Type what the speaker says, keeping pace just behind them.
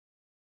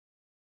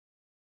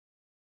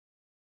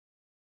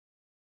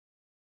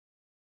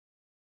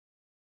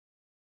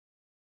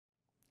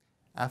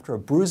After a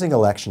bruising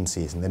election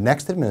season, the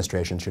next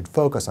administration should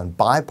focus on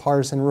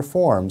bipartisan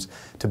reforms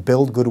to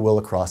build goodwill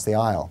across the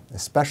aisle,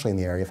 especially in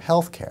the area of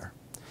health care.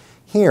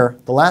 Here,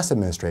 the last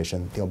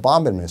administration, the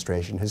Obama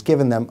administration, has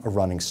given them a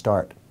running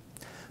start.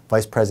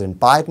 Vice President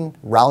Biden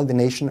rallied the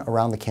nation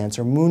around the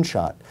cancer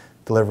moonshot,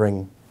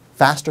 delivering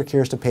faster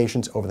cures to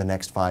patients over the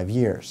next 5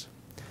 years.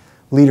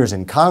 Leaders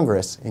in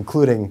Congress,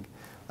 including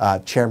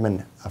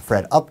Chairman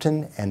Fred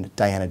Upton and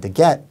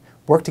Degette,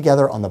 worked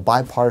together on the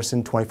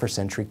bipartisan 21st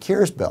Century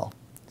Cures Bill.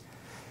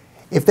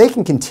 If they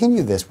can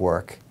continue this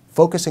work,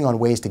 focusing on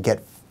ways to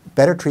get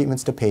better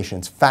treatments to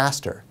patients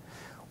faster,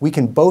 we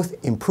can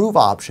both improve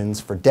options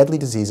for deadly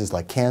diseases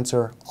like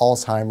cancer,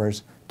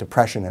 Alzheimer's,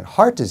 depression, and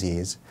heart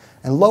disease,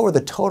 and lower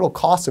the total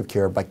cost of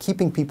cure by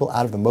keeping people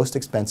out of the most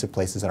expensive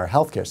places in our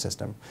healthcare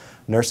system,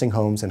 nursing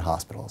homes and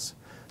hospitals.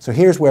 So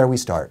here's where we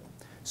start.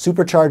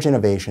 Supercharge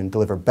innovation,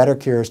 deliver better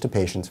cures to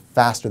patients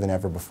faster than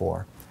ever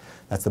before.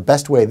 That's the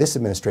best way this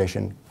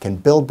administration can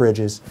build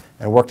bridges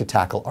and work to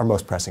tackle our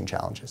most pressing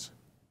challenges.